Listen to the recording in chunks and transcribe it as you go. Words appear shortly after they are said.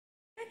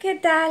¿qué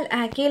tal?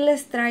 Aquí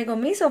les traigo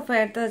mis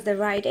ofertas de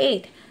Rite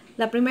Aid.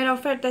 La primera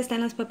oferta está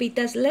en las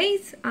papitas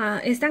Lay's.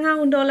 Están a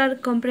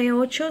 $1, compré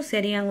 8,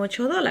 serían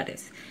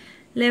 $8.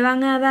 Le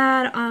van a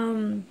dar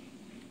 $1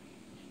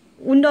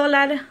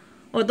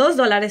 o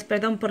 $2,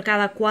 perdón, por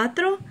cada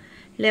 4.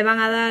 Le van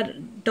a dar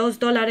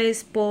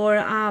 $2 por,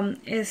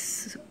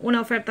 es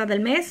una oferta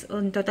del mes.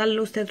 En total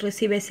usted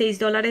recibe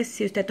 $6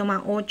 si usted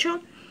toma 8.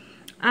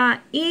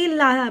 Y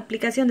la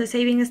aplicación de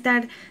Saving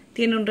Star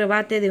tiene un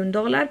rebate de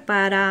 $1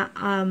 para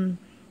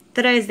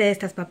 3 de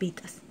estas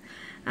papitas.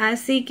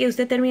 Así que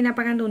usted termina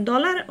pagando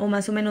 $1 o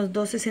más o menos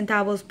 12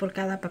 centavos por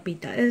cada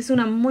papita. Es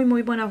una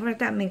muy buena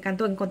oferta. Me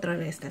encantó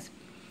encontrar estas.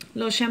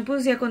 Los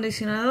shampoos y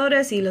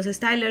acondicionadores y los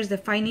stylers de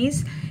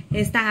Finese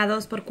están a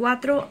 2 por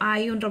 4.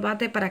 Hay un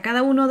rebate para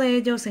cada uno de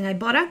ellos en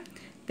Ibotta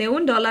de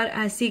 $1.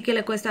 Así que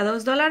le cuesta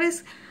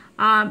 $2.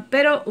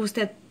 Pero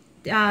usted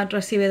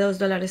recibe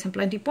 $2 en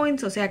Plenty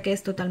Points, o sea que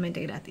es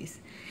totalmente gratis.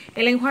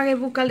 El enjuague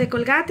bucal de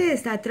Colgate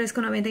está a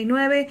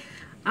 $3,99.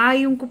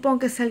 Hay un cupón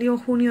que salió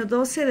junio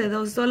 12 de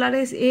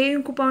 $2 y hay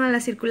un cupón a la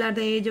circular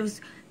de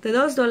ellos de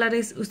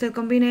 $2. Usted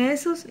combine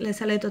esos, le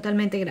sale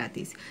totalmente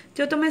gratis.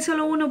 Yo tomé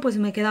solo uno, pues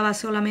me quedaba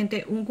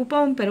solamente un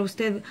cupón, pero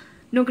usted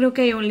no creo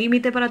que haya un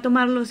límite para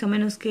tomarlos, a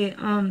menos que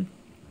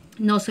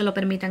no se lo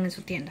permitan en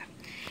su tienda.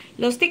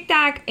 Los Tic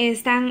Tac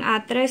están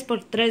a 3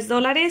 por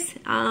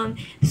 $3.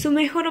 Su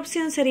mejor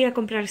opción sería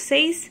comprar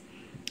 6.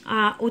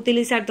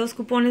 Utilizar 2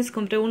 cupones.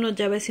 Compré uno,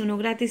 llévese uno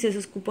gratis.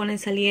 Esos cupones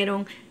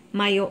salieron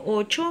mayo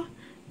 8.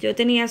 Yo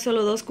tenía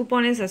solo 2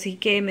 cupones, así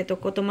que me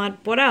tocó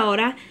tomar por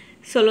ahora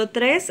solo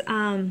 3.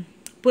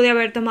 Pude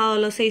haber tomado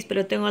los 6,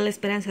 pero tengo la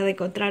esperanza de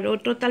encontrar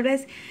otro tal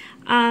vez.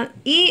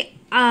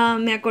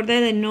 Me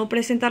acordé de no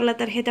presentar la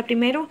tarjeta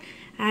primero,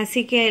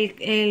 así que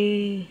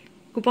el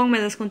cupón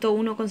me descontó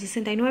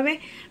 1,69,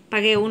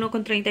 pagué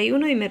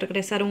 1,31 y me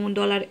regresaron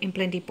 $1 en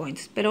Plenty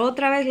Points. Pero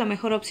otra vez la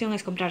mejor opción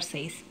es comprar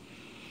 6.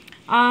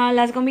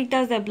 Las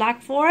gomitas de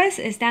Black Forest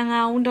están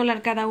a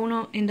 $1 cada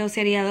uno, en 2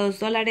 sería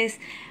 $2.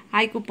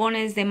 Hay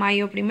cupones de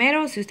mayo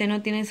primero. Si usted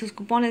no tiene sus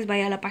cupones,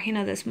 vaya a la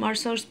página de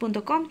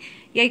smartsource.com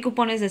y hay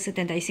cupones de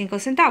 75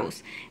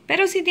 centavos.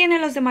 Pero si tiene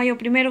los de mayo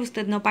primero,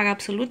 usted no paga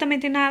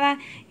absolutamente nada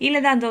y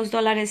le dan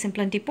 $2 en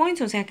Plenty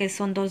Points, o sea que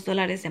son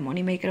 $2 de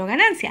Money Maker o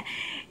ganancia.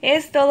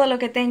 Es todo lo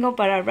que tengo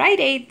para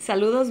Rite Aid.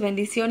 Saludos,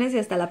 bendiciones y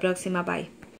hasta la próxima. Bye.